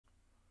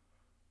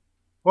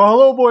Well,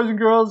 hello, boys and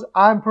girls.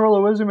 I'm Pearl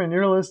of Wisdom, and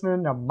you're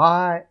listening to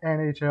my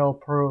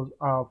NHL Pearls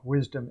of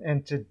Wisdom.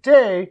 And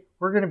today,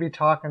 we're going to be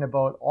talking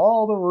about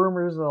all the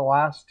rumors of the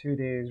last 2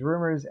 days,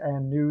 rumors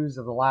and news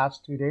of the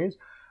last 2 days.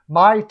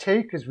 My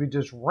take is we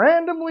just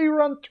randomly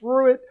run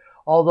through it,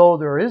 although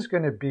there is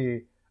going to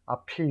be a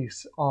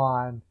piece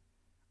on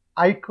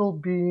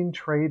Eichel being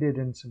traded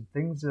and some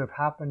things that have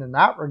happened in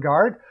that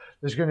regard.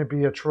 There's going to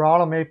be a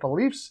Toronto Maple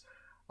Leafs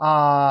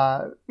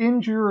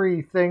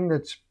injury thing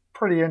that's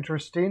pretty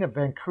interesting, a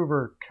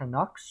Vancouver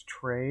Canucks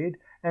trade,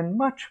 and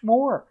much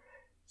more.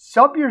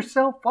 Sub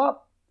yourself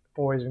up,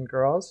 boys and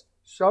girls.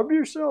 Sub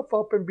yourself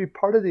up and be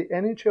part of the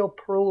NHL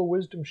Pearl of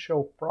Wisdom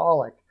show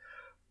Frolic.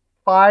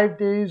 5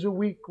 days a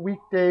week,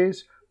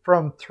 weekdays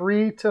from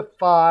 3 to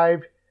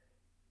 5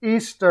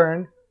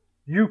 Eastern.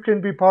 You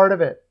can be part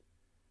of it.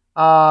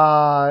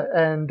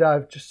 And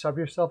just sub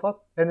yourself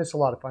up, and it's a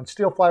lot of fun.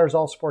 Steel Flyers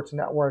All Sports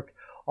Network.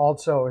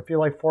 Also, if you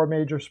like 4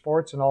 major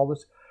sports and all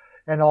this,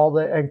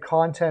 and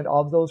content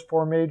of those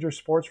 4 major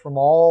sports from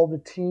all the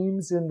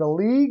teams in the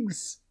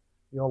leagues,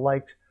 you'll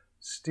like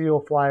Steel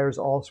Flyers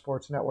All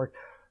Sports Network.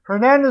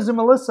 Hernandez and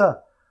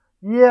Melissa,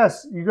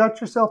 yes, you got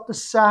yourself the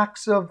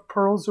sacks of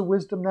Pearls of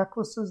Wisdom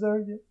necklaces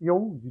there.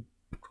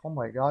 Oh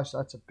my gosh,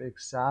 that's a big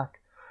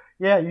sack.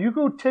 Yeah, you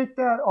go take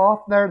that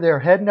off there. They're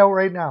heading out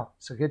right now.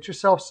 So get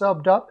yourself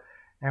subbed up,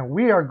 and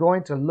we are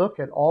going to look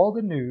at all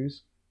the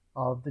news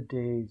of the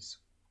days.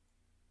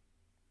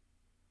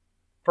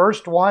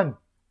 First one.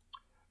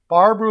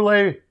 Bar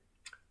Brûlé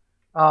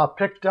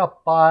picked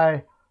up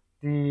by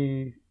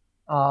the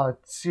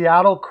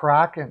Seattle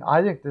Kraken.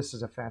 I think this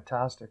is a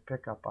fantastic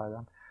pickup by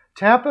them.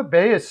 Tampa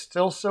Bay is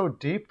still so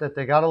deep that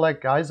they got to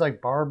let guys like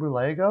Bar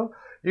Brûlé go.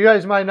 You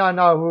guys might not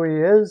know who he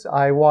is.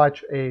 I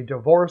watch a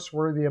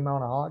divorce-worthy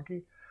amount of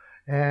hockey.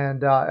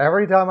 And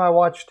every time I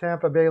watch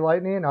Tampa Bay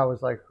Lightning, I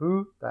was like,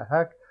 who the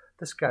heck?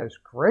 This guy's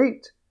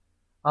great.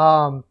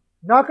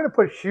 Not going to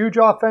put huge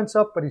offense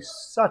up, but he's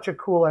such a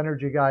cool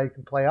energy guy. He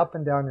can play up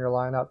and down your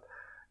lineup.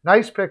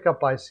 Nice pickup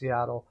by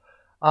Seattle.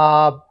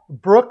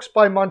 Brooks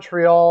by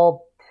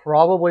Montreal,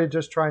 probably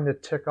just trying to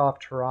tick off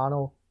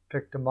Toronto,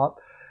 picked him up.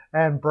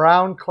 And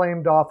Brown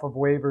claimed off of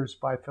waivers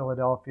by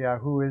Philadelphia,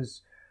 who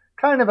is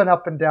kind of an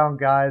up and down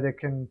guy that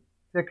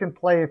can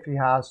play if he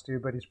has to,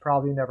 but he's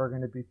probably never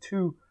going to be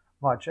too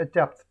much a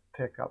depth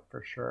pickup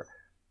for sure.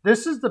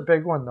 This is the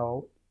big one,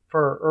 though,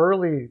 for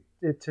early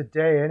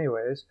today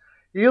anyways.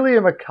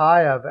 Ilya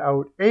Mikheyev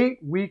out 8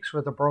 weeks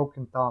with a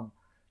broken thumb.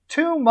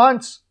 2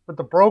 months with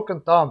a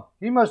broken thumb.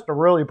 He must have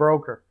really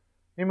broke her.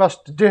 He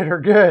must have did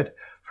her good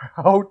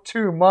for out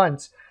 2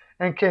 months.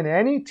 And can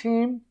any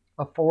team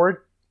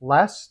afford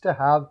less to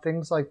have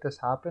things like this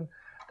happen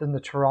than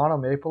the Toronto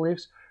Maple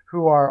Leafs,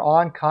 who are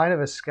on kind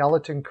of a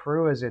skeleton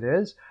crew as it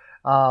is?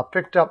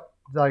 Picked up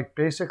like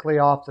basically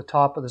off the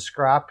top of the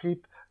scrap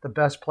heap the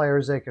best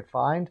players they could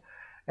find.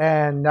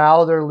 And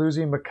now they're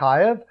losing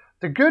Mikheyev.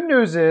 The good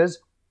news is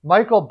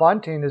Michael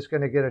Bunting is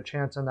going to get a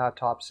chance in that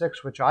top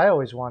 6, which I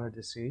always wanted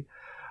to see.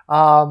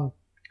 And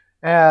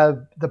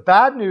the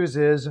bad news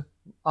is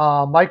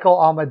Michael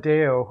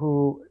Amadeo,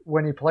 who,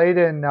 when he played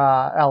in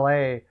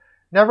LA,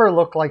 never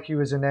looked like he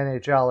was an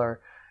NHLer,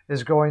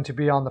 is going to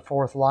be on the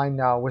 4th line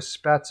now with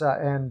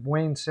Spezza and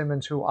Wayne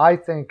Simmons, who I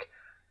think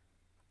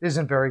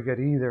isn't very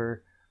good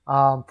either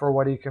for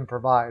what he can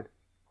provide.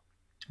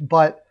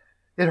 But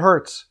it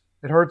hurts.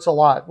 It hurts a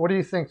lot. What do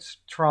you think,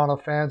 Toronto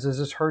fans? Does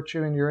this hurt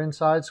you in your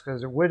insides?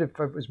 Because it would if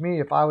it was me,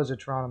 if I was a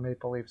Toronto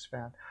Maple Leafs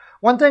fan.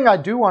 One thing I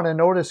do want to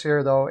notice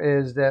here, though,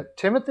 is that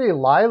Timothy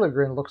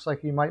Liljegren looks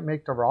like he might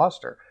make the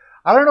roster.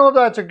 I don't know if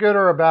that's a good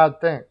or a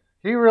bad thing.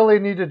 He really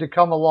needed to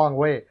come a long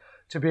way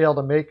to be able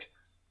to make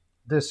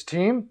this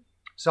team.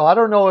 So I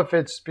don't know if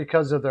it's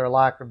because of their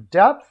lack of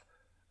depth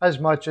as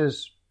much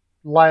as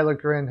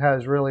Liljegren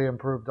has really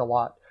improved a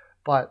lot.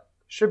 But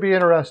should be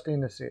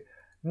interesting to see.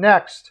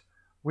 Next,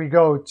 we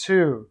go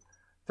to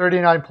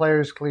 39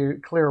 players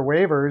clear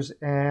waivers.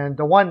 And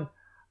the one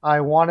I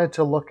wanted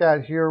to look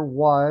at here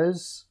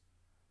was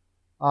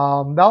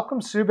Malcolm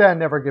Subban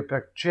never get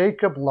picked.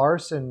 Jacob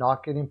Larson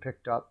not getting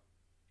picked up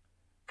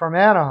from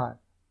Anaheim.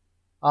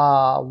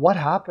 What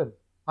happened?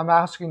 I'm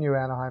asking you,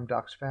 Anaheim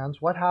Ducks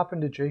fans, what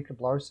happened to Jacob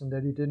Larson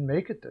that he didn't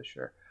make it this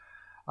year?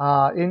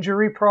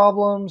 Injury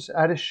problems,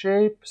 out of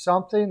shape,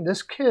 something?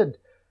 This kid,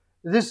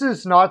 this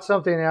is not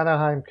something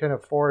Anaheim can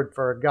afford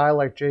for a guy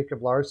like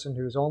Jacob Larson,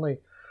 who's only,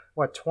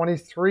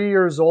 23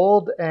 years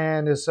old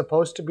and is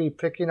supposed to be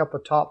picking up a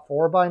top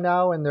 4 by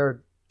now in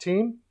their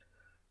team,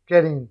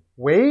 getting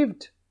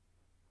waived?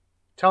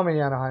 Tell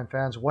me, Anaheim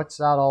fans, what's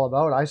that all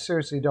about? I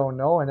seriously don't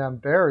know, and I'm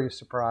very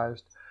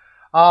surprised.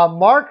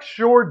 Mark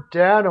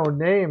Giordano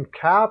named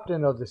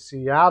captain of the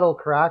Seattle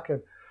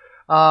Kraken.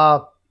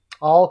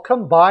 I'll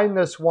combine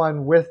this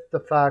one with the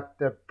fact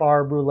that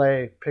Bar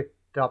Brûlé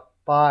picked up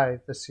by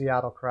the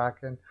Seattle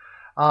Kraken.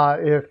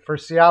 If for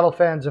Seattle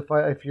fans,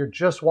 if you're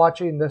just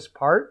watching this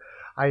part,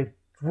 I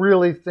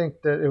really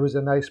think that it was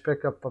a nice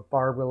pickup of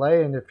Bar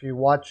Brûlé. And if you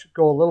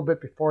go a little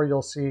bit before,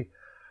 you'll see.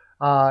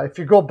 If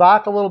you go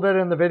back a little bit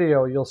in the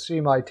video, you'll see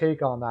my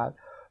take on that.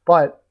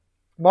 But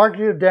Mark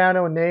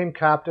Giordano named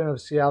captain of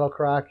Seattle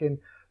Kraken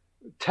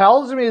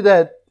tells me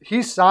that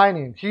he's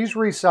signing. He's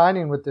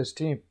re-signing with this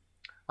team.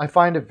 I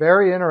find it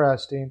very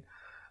interesting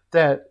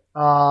that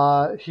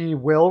he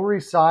will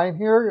resign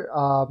here.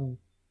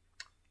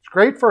 It's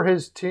great for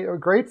his team.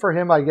 Great for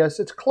him, I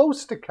guess. It's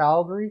close to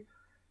Calgary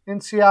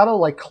in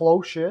Seattle, like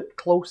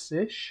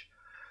close-ish.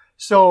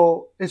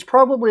 So it's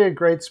probably a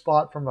great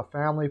spot from a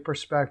family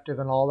perspective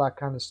and all that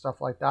kind of stuff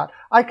like that.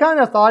 I kind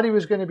of thought he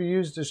was going to be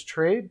used as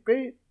trade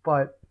bait,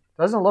 but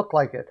doesn't look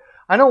like it.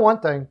 I know one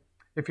thing.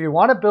 If you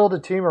want to build a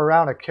team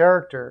around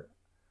characters,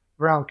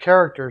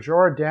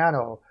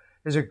 Giordano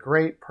is a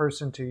great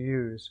person to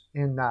use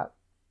in that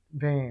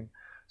vein.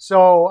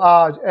 So,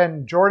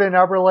 and Jordan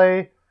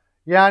Eberle,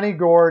 Yanni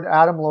Gord,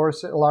 Adam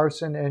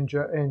Larson, and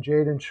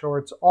Jaden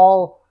Shorts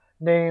all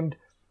named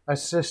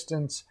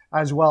assistants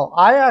as well.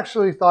 I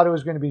actually thought it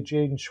was going to be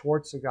Jaden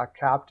Schwartz that got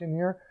captain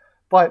here,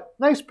 but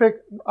nice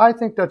pick. I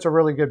think that's a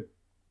really good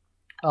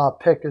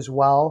pick as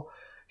well.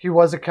 He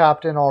was a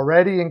captain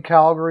already in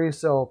Calgary,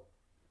 so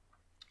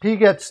he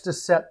gets to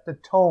set the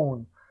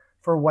tone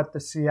for what the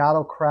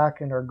Seattle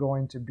Kraken are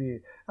going to be,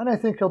 and I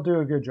think he'll do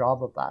a good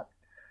job of that.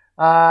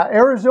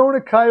 Arizona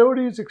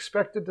Coyotes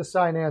expected to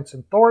sign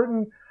Anson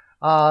Thornton.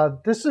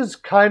 This is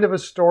kind of a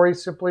story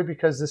simply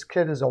because this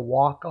kid is a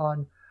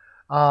walk-on.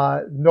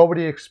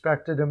 Nobody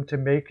expected him to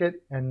make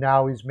it, and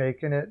now he's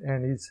making it,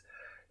 and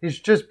he's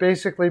just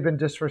basically been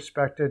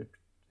disrespected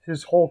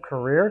his whole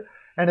career,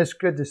 and it's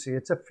good to see.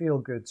 It's a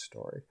feel-good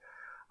story.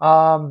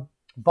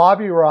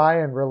 Bobby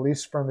Ryan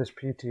released from his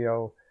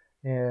PTO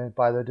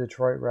by the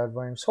Detroit Red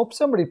Wings. Hope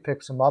somebody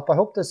picks him up. I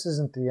hope this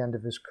isn't the end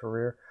of his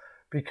career,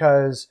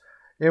 because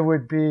it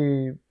would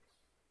be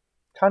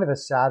kind of a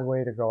sad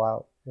way to go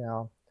out, you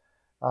know.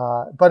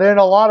 But in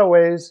a lot of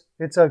ways,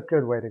 it's a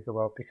good way to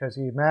go out because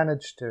he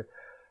managed to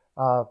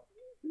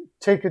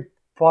take it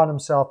upon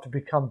himself to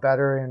become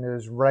better in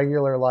his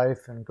regular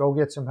life and go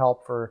get some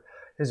help for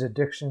his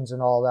addictions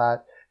and all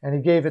that. And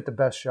he gave it the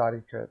best shot he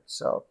could.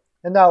 So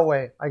in that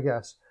way, I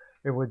guess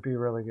it would be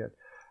really good.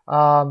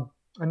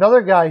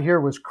 Another guy here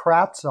was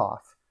Kravtsov,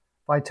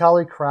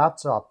 Vitaly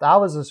Kravtsov. That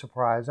was a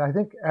surprise. I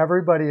think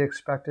everybody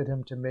expected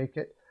him to make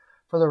it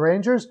for the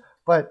Rangers,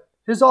 but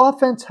his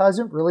offense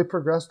hasn't really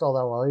progressed all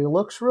that well. He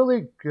looks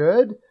really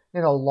good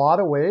in a lot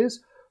of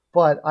ways,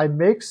 but it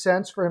makes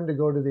sense for him to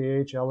go to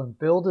the AHL and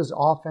build his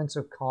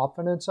offensive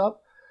confidence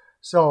up.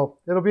 So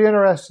it'll be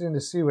interesting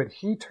to see what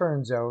he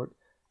turns out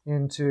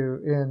into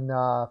in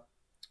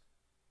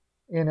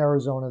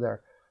Arizona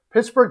there.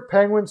 Pittsburgh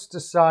Penguins to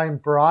sign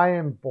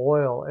Brian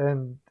Boyle.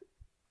 And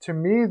to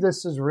me,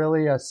 this is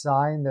really a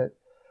sign that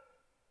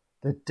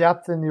the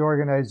depth in the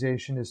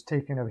organization has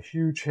taken a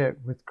huge hit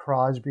with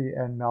Crosby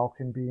and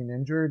Malkin being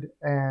injured.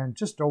 And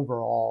just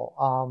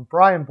overall,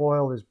 Brian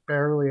Boyle is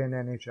barely an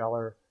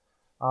NHLer.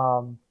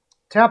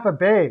 Tampa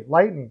Bay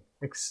Lightning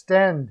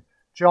extend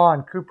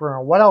John Cooper.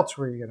 And what else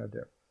were you going to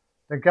do?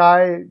 The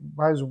guy,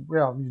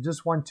 you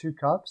just won 2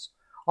 cups.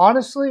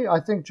 Honestly,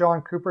 I think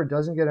John Cooper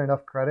doesn't get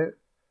enough credit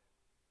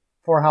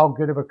for how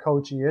good of a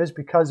coach he is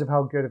because of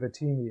how good of a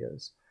team he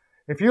is.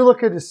 If you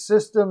look at his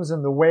systems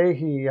and the way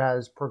he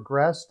has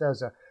progressed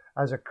as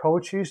a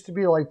coach, he used to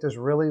be like this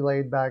really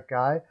laid-back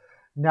guy.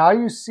 Now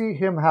you see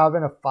him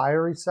having a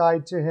fiery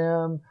side to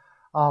him.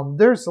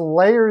 There's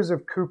layers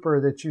of Cooper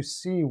that you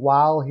see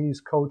while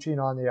he's coaching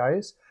on the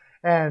ice.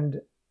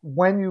 And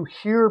when you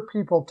hear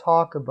people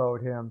talk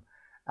about him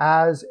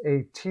as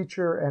a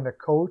teacher and a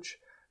coach,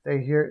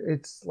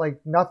 it's like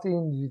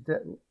nothing.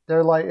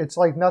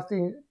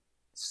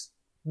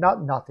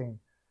 Not nothing.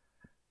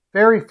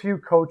 Very few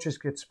coaches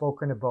get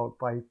spoken about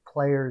by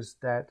players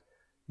that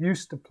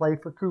used to play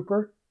for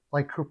Cooper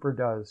like Cooper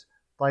does.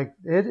 Like,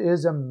 it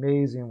is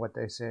amazing what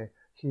they say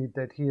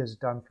that he has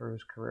done for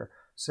his career.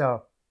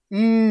 So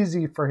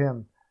easy for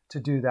him to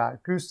do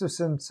that.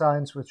 Gustafsson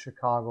signs with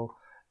Chicago.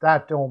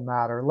 That don't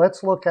matter.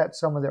 Let's look at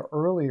some of the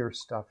earlier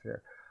stuff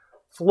here.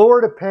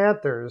 Florida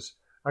Panthers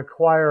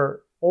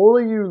acquire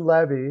Oliu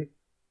Levy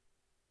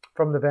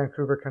from the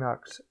Vancouver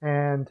Canucks,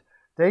 and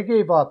they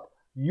gave up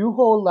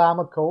Juho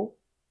Lammikko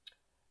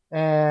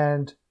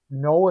and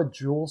Noah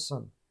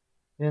Juulsen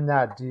in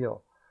that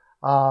deal.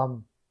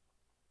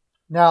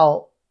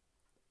 Now,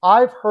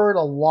 I've heard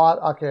a lot.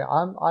 Okay,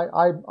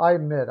 I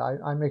admit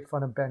I make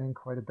fun of Benning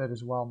quite a bit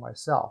as well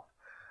myself,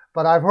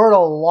 but I've heard a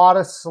lot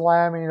of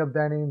slamming of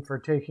Benning for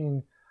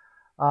taking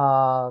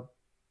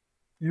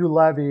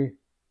Levy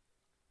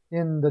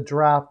in the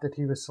draft that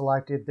he was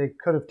selected. They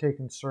could have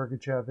taken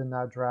Sergachev in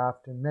that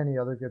draft and many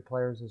other good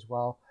players as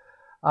well.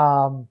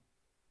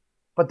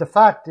 But the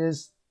fact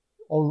is,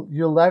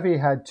 Levy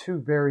had 2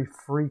 very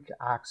freak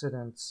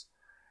accidents,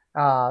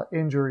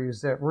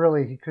 injuries that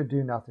really he could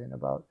do nothing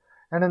about.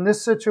 And in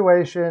this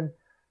situation,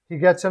 he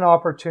gets an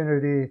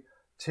opportunity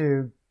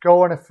to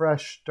go on a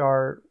fresh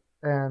start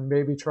and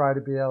maybe try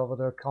to be able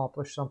to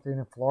accomplish something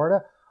in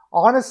Florida.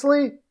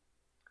 Honestly,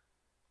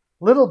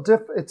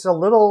 it's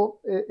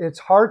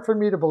hard for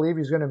me to believe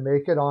he's going to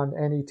make it on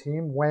any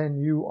team when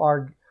you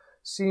are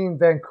seeing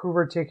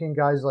Vancouver taking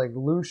guys like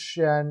Luce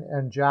Shen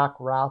and Jack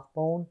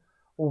Rathbone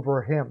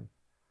over him.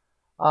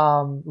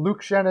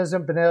 Luke Schenn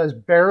has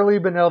barely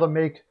been able to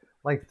make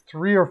like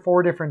 3 or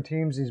 4 different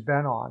teams he's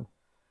been on.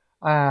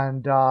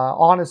 And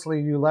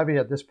honestly, Levy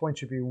at this point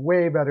should be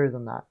way better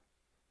than that.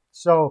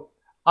 So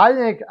I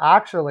think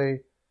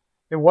actually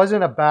it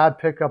wasn't a bad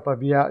pickup of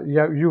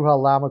Juha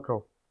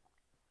Lammikko.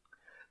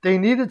 They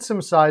needed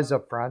some size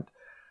up front.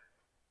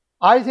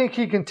 I think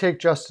he can take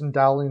Justin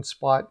Dowling's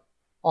spot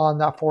on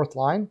that fourth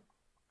line.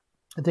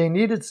 They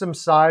needed some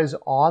size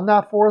on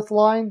that fourth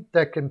line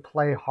that can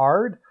play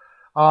hard.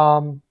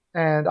 And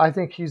I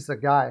think he's the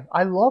guy.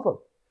 I love him.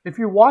 If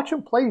you watch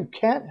him play, you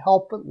can't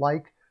help but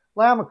like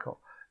Lammikko.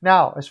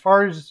 Now, as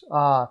far as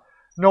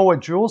Noah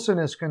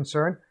Juulsen is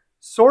concerned,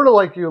 sort of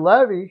like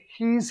Levy,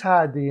 he's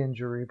had the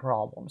injury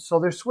problem. So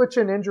they're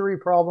switching injury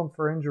problem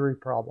for injury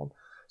problem.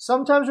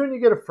 Sometimes when you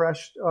get a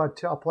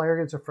player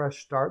gets a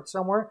fresh start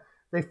somewhere,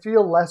 they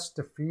feel less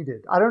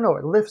defeated. I don't know.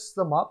 It lifts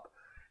them up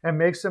and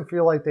makes them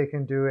feel like they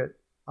can do it.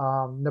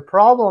 The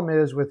problem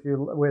is with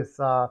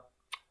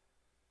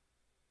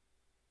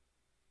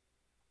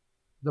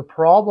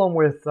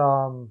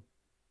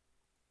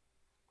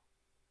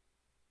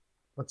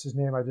what's his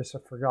name? I just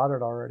forgot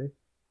it already.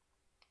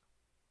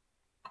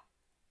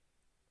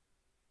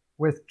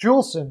 With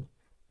Juulsen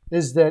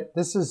is that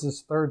this is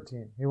his third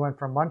team. He went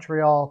from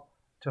Montreal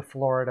to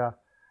Florida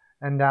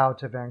and now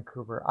to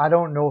Vancouver. I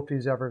don't know if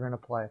he's ever going to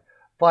play.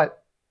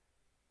 But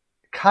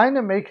kind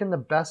of making the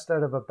best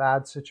out of a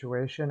bad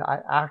situation, I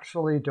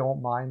actually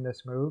don't mind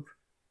this move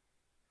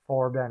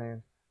for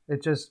Benning.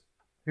 It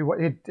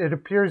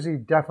appears he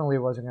definitely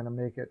wasn't going to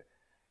make it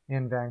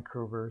in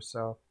Vancouver.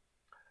 So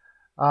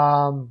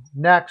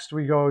next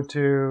we go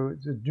to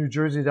the New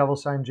Jersey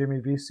Devils sign Jimmy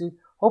Vesey.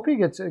 Hope he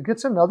gets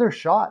another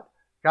shot.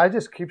 Guy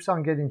just keeps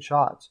on getting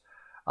shots.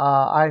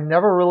 I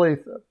never really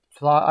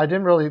thought I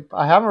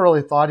haven't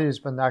really thought he's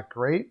been that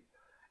great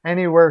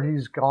anywhere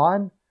he's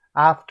gone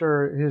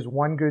after his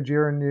one good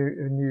year in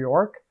New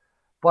York,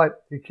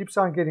 but he keeps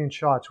on getting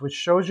shots, which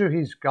shows you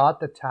he's got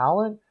the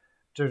talent.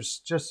 There's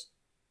just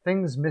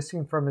things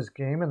missing from his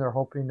game, and they're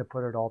hoping to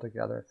put it all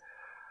together.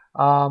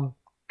 Some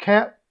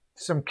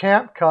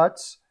camp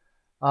cuts.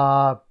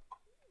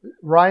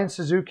 Ryan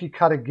Suzuki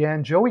cut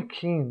again. Joey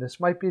Keane, this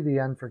might be the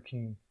end for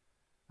Keane.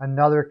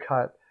 Another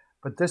cut,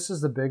 but this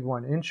is the big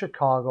one. In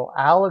Chicago,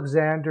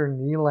 Alexander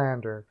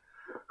Nylander,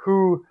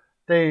 who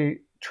they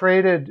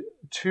traded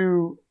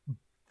to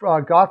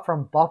got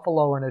from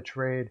Buffalo in a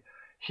trade.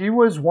 He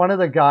was one of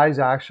the guys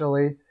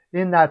actually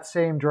in that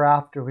same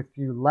draft with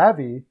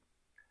Levy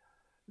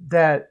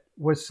that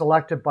was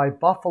selected by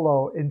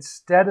Buffalo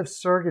instead of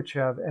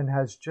Sergachev and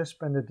has just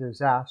been a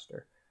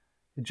disaster.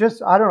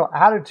 I don't know,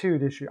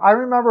 attitude issue. I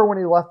remember when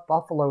he left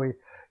Buffalo,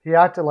 he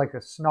acted like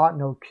a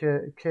snot-nosed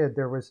kid.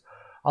 There was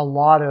a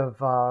lot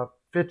of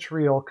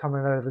vitriol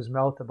coming out of his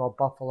mouth about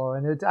Buffalo.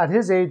 And at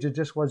his age, it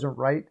just wasn't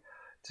right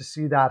to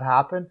see that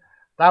happen.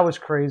 That was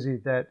crazy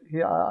that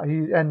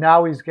and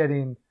now he's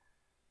getting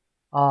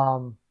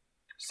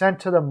sent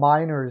to the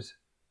minors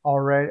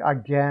already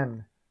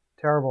again.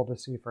 Terrible to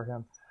see for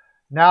him.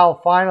 Now,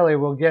 finally,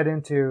 we'll get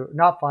into,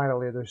 not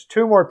finally, there's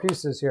 2 more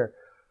pieces here.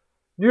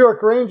 New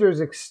York Rangers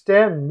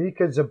extend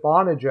Mika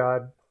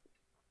Zibanejad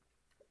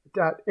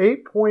at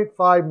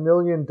 $8.5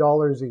 million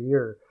a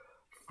year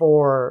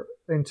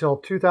until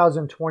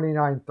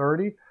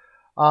 2029-30.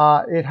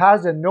 It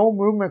has a no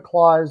movement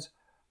clause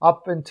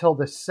up until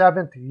the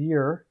 7th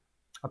year,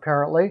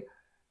 apparently,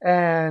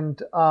 and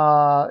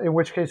in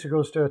which case it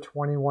goes to a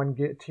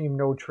 21-team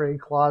no-trade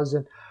clause.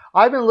 And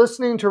I've been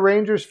listening to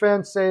Rangers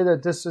fans say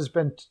that this has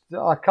been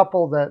a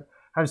couple that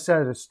have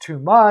said it's too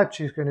much,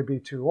 he's going to be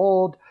too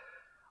old.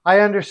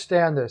 I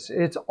understand this.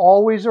 It's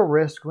always a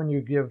risk when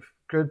you give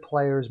good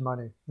players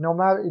money. No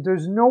matter,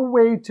 there's no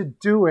way to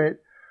do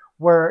it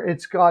where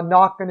it's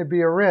not going to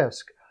be a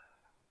risk.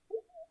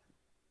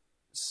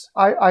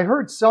 I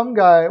heard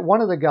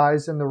one of the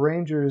guys in the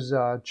Rangers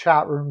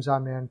chat rooms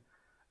I'm in,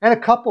 and a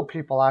couple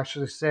people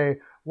actually say,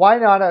 why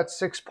not at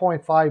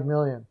 $6.5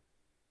 million?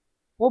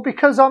 Well,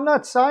 because I'm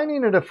not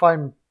signing it if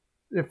I'm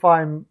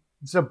Zibanejad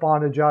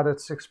at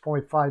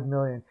 $6.5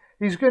 million.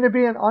 He's going to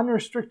be an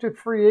unrestricted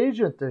free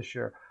agent this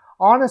year.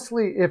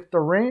 Honestly, if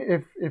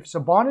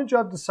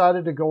Zibanejad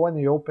decided to go in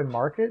the open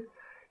market,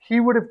 he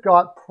would have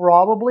got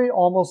probably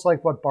almost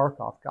like what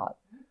Barkov got.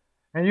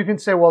 And you can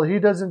say, well, he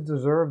doesn't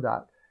deserve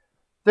that.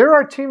 There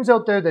are teams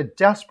out there that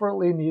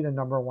desperately need a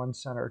number 1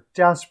 center.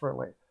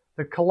 Desperately.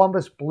 The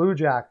Columbus Blue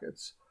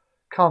Jackets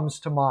comes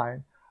to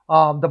mind.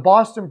 The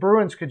Boston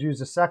Bruins could use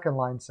a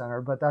second-line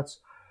center, but that's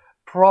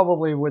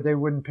probably where they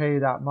wouldn't pay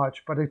that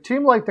much. But a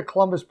team like the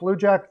Columbus Blue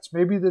Jackets,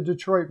 maybe the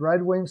Detroit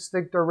Red Wings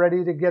think they're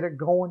ready to get it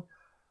going.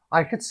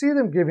 I could see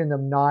them giving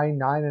them 9,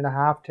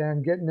 9.5,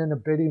 10, getting in a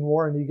bidding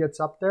war, and he gets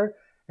up there,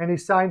 and he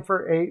signed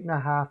for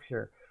 8.5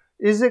 here.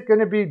 Is it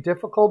going to be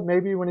difficult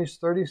maybe when he's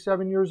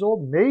 37 years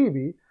old?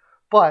 Maybe.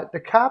 But the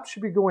cap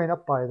should be going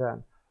up by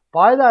then.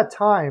 By that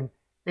time,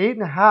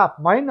 8.5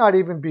 might not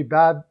even be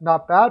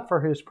not bad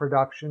for his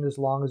production as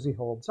long as he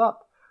holds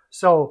up.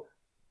 So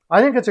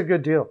I think it's a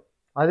good deal.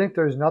 I think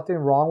there's nothing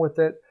wrong with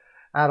it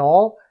at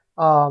all.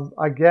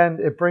 Again,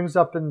 it brings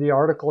up in the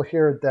article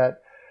here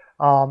that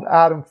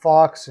Adam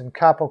Fox and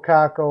Capo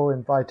Caco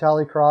and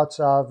Vitaly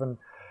Kravtsov and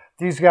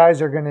these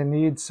guys are going to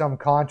need some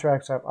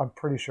contracts. I'm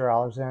pretty sure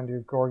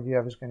Alexander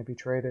Georgiev is going to be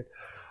traded.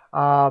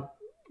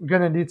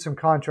 Going to need some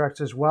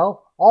contracts as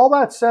well. All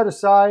that set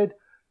aside,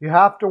 you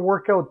have to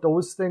work out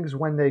those things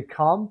when they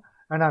come.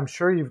 And I'm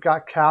sure you've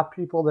got cap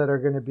people that are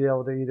going to be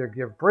able to either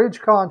give bridge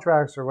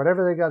contracts or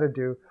whatever they got to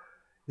do.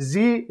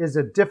 Z is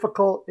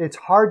it's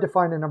hard to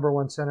find a number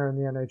one center in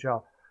the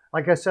NHL.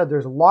 Like I said,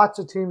 there's lots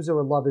of teams that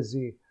would love a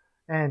Z.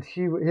 And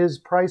his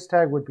price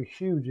tag would be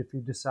huge if he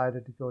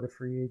decided to go to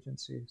free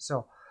agency.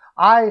 So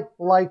I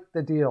like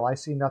the deal. I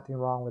see nothing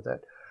wrong with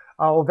it.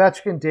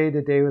 Ovechkin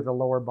day-to-day with a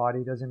lower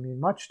body doesn't mean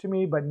much to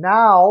me. But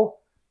now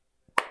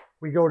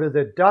we go to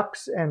the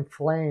Ducks and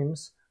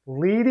Flames,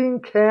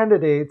 leading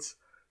candidates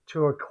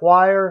to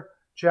acquire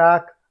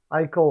Jack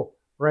Eichel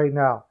right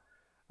now.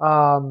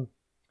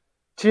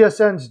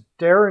 TSN's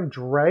Darren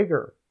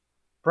Dreger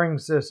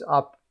brings it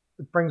up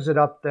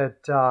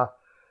that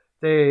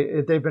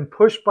they've been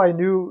pushed by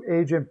new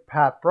agent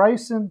Pat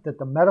Bryson, that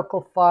the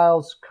medical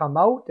files come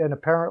out, and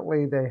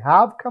apparently they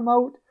have come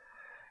out.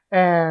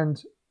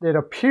 And it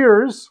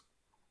appears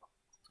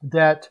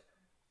that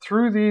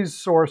through these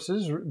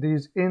sources,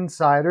 these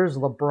insiders,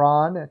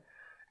 LeBron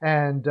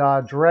and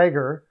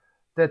Dreger,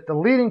 that the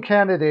leading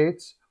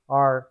candidates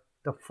are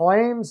the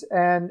Flames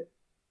and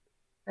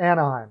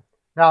Anaheim.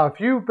 Now,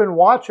 if you've been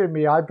watching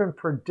me, I've been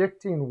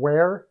predicting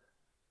where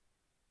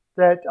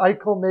that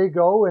Eichel may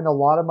go in a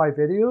lot of my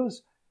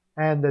videos,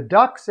 and the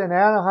Ducks and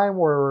Anaheim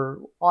were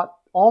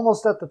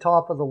almost at the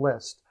top of the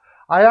list.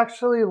 I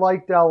actually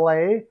liked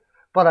LA,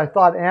 but I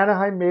thought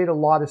Anaheim made a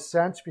lot of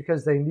sense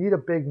because they need a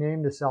big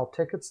name to sell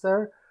tickets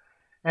there,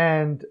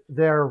 and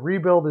their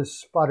rebuild is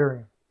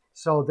sputtering.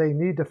 So they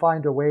need to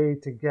find a way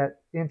to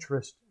get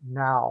interest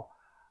now.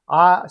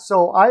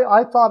 So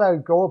I thought I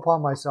would go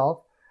upon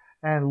myself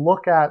and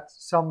look at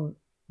some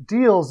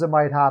deals that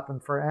might happen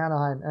for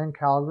Anaheim and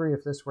Calgary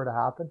if this were to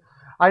happen.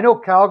 I know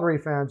Calgary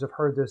fans have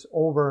heard this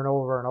over and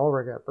over and over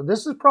again, but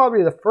this is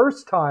probably the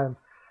first time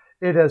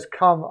it has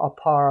come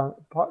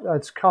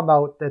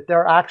out that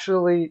they're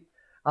actually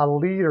a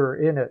leader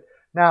in it.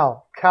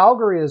 Now,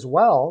 Calgary as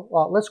well.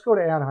 Well, let's go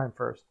to Anaheim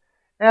first.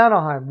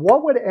 Anaheim,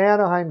 what would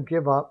Anaheim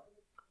give up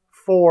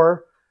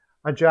for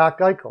a Jack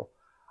Eichel?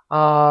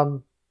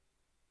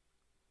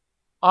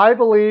 I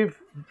believe,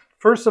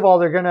 first of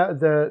all,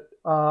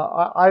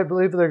 I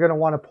believe they're gonna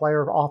want a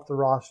player off the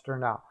roster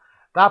now.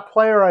 That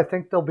player I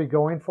think they'll be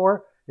going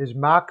for is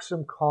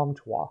Maxime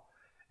Comtois.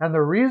 And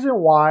the reason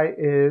why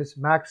is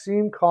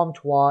Maxime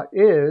Comtois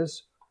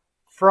is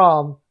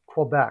from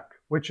Quebec,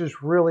 which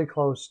is really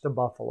close to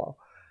Buffalo.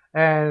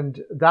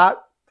 And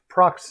that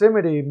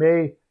proximity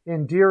may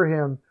endear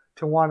him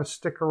to want to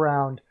stick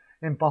around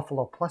in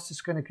Buffalo. Plus, it's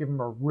going to give him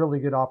a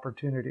really good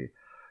opportunity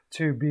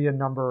to be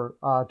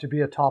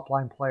a top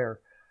line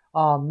player.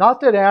 Not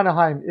that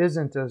Anaheim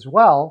isn't as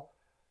well,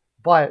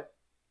 but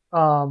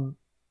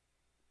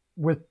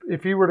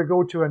if he were to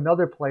go to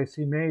another place,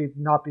 he may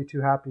not be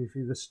too happy if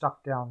he was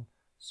stuck down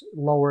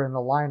lower in the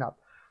lineup.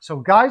 So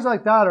guys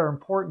like that are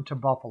important to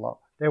Buffalo.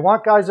 They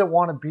want guys that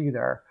want to be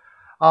there.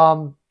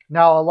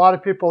 Now, a lot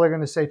of people are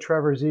going to say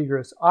Trevor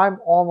Zegras. I'm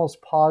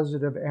almost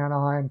positive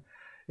Anaheim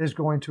is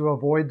going to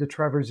avoid the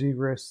Trevor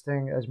Zegras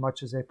thing as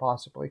much as they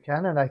possibly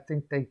can, and I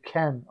think they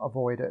can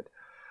avoid it.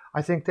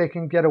 I think they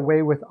can get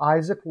away with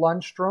Isaac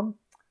Lundstrom,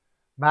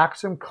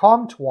 Maxime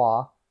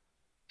Comtois,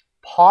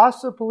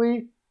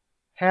 possibly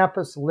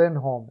Hampus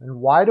Lindholm.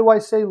 And why do I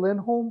say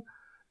Lindholm?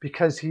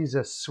 Because he's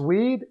a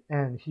Swede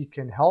and he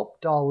can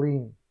help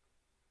Dahlin.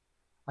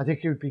 I think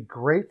he would be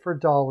great for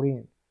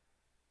Dahlin.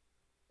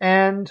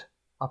 And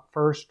a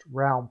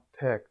first-round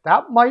pick.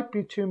 That might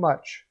be too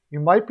much. You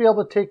might be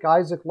able to take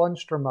Isaac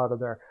Lundstrom out of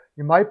there.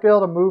 You might be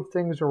able to move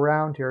things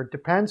around here. It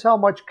depends how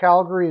much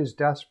Calgary is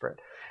desperate.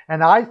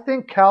 And I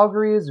think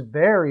Calgary is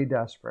very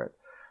desperate.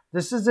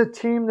 This is a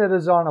team that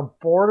is on a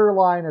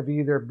borderline of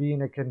either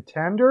being a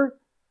contender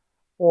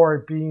or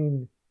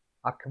being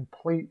a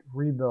complete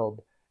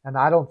rebuild. And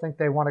I don't think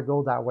they want to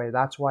go that way.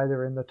 That's why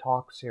they're in the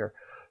talks here.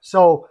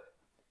 So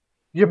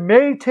you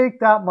may take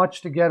that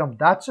much to get him.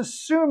 That's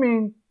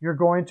assuming you're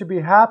going to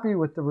be happy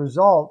with the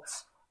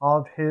results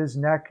of his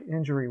neck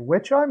injury,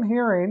 which I'm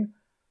hearing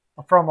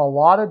from a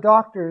lot of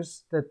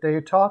doctors that they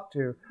talk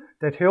to,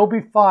 that he'll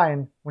be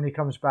fine when he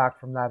comes back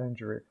from that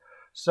injury.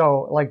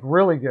 So, like,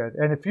 really good.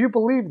 And if you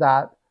believe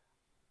that,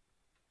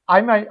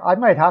 I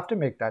might have to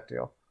make that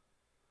deal.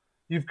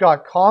 You've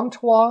got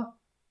Comtois,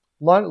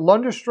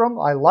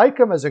 Lundstrom. I like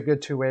him as a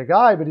good two-way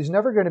guy, but he's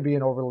never going to be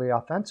an overly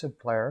offensive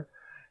player.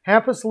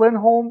 Hampus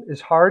Lindholm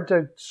is hard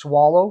to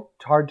swallow.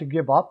 It's hard to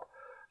give up.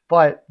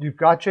 But you've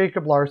got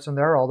Jacob Larson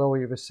there, although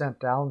he was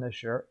sent down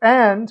this year.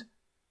 And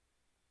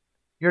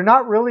you're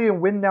not really in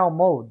win now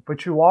mode,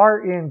 but you are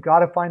in got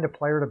to find a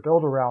player to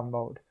build around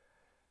mode.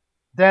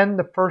 Then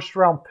the first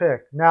round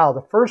pick. Now,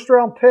 the first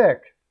round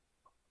pick,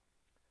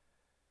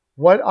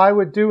 what I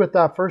would do with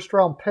that first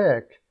round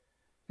pick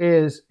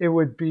is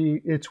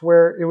it's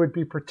where it would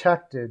be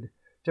protected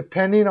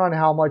depending on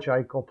how much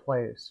Eichel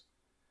plays.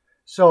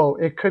 So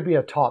it could be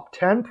a top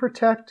 10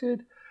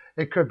 protected.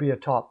 It could be a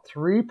top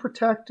 3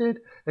 protected.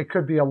 It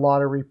could be a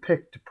lottery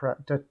pick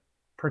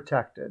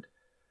protected.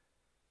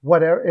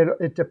 Whatever,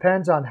 it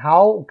depends on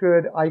how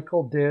good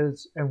Eichel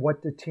does and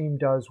what the team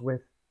does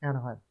with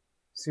Anaheim.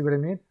 See what I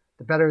mean?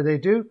 The better they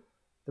do,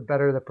 the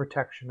better the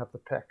protection of the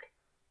pick.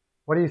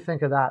 What do you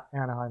think of that,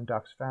 Anaheim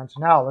Ducks fans?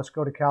 Now let's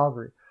go to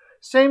Calgary.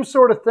 Same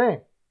sort of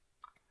thing.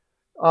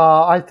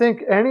 I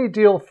think any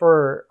deal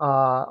for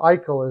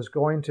Eichel is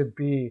going to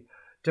be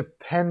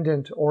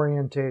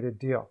dependent-orientated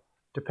deal,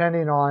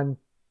 depending on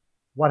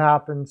what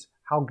happens,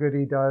 how good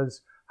he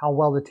does, how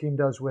well the team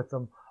does with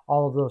him,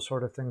 all of those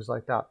sort of things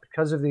like that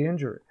because of the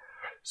injury.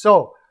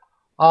 So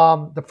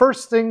the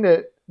first thing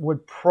that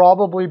would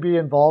probably be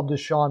involved is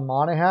Sean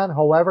Monahan.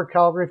 However,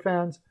 Calgary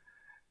fans,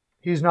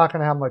 he's not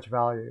going to have much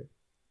value.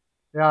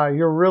 Yeah,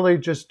 you're really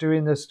just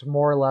doing this to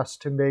more or less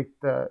to make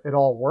it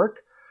all work.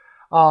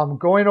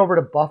 Going over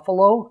to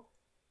Buffalo,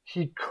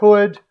 he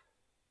could.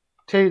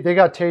 They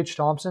got Tage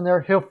Thompson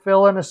there. He'll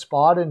fill in a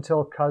spot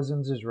until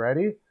Cousins is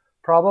ready,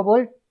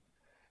 probably.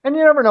 And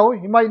you never know.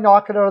 He might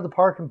knock it out of the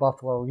park in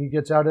Buffalo. He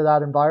gets out of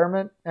that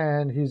environment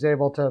and he's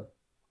able to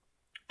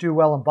do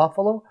well in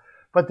Buffalo.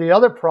 But the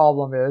other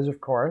problem is,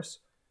 of course,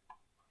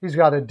 he's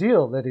got a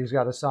deal that he's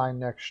got to sign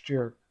next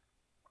year.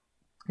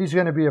 He's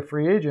going to be a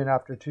free agent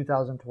after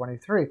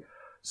 2023.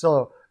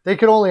 So they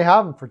could only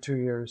have him for 2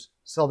 years.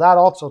 So that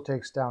also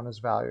takes down his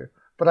value.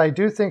 But I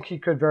do think he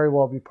could very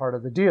well be part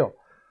of the deal.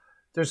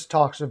 There's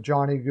talks of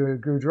Johnny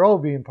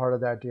Gaudreau being part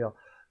of that deal.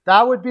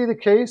 That would be the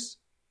case.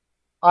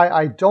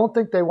 I don't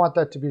think they want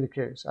that to be the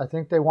case. I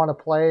think they want to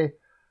play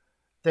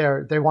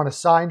there. They want to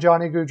sign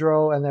Johnny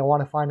Gaudreau and they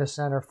want to find a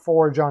center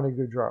for Johnny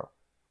Gaudreau,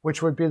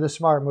 which would be the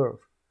smart move.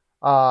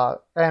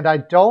 And I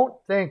don't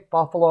think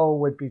Buffalo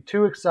would be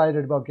too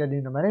excited about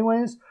getting him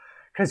anyways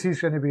because he's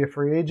going to be a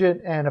free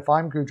agent. And if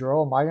I'm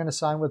Gaudreau, am I going to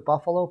sign with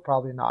Buffalo?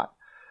 Probably not.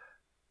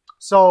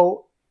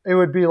 So it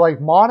would be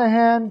like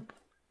Monahan,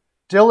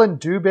 Dylan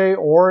Dubé,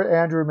 or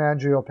Andrew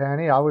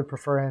Mangiapane. I would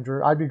prefer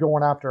Andrew. I'd be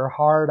going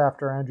hard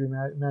after Andrew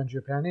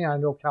Mangiapane. I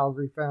know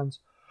Calgary fans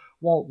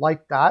won't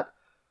like that.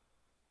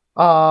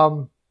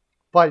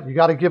 But you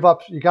got to give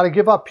up. You got to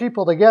give up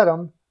people to get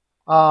him.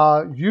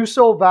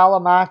 Juuso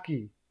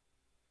Valimaki,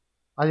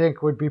 I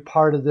think, would be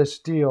part of this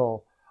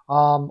deal.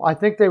 I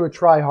think they would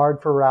try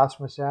hard for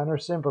Rasmus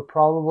Anderson, but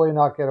probably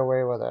not get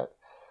away with it.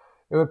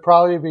 It would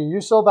probably be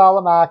Juuso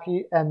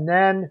Valimaki and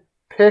then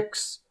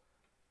picks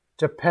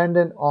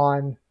dependent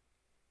on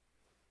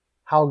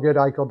how good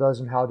Eichel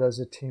does and how does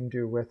the team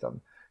do with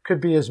him.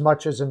 Could be as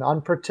much as an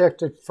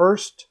unprotected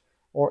first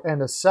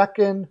and a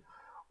second,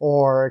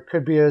 or it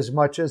could be as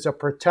much as a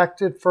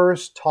protected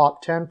first,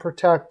 top 10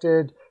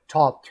 protected,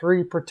 top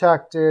 3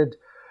 protected,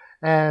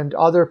 and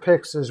other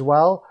picks as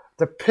well.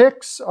 The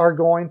picks are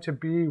going to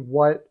be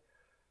what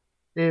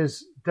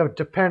is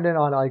dependent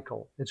on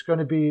Eichel. It's going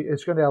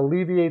to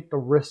alleviate the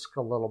risk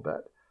a little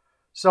bit.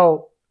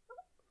 So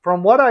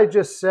from what I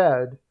just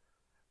said,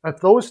 if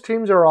those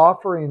teams are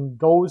offering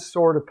those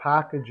sort of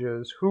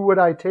packages, who would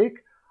I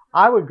take?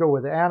 I would go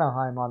with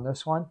Anaheim on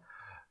this one.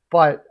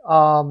 But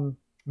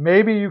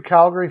maybe you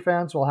Calgary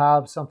fans will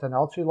have something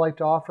else you'd like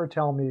to offer.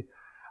 Tell me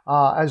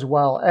as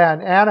well.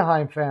 And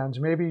Anaheim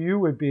fans, maybe you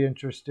would be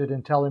interested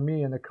in telling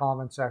me in the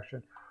comment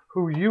section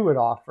who you would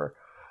offer.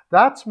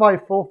 That's my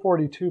full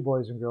 42,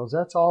 boys and girls.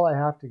 That's all I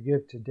have to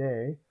give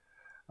today.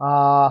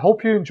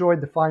 Hope you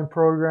enjoyed the fine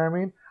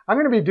programming. I'm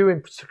going to be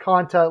doing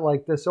content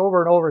like this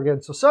over and over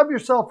again. So sub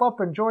yourself up,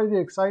 enjoy the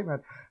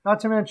excitement. Not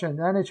to mention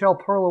the NHL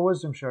Pearl of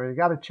Wisdom show. You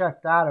got to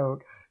check that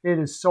out. It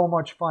is so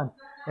much fun.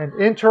 An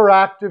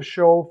interactive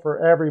show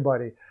for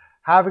everybody.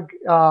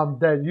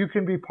 That you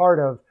can be part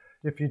of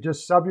if you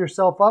just sub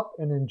yourself up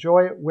and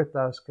enjoy it with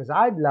us, because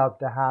I'd love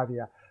to have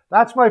you.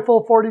 That's my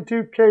full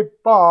 42K.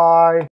 Bye.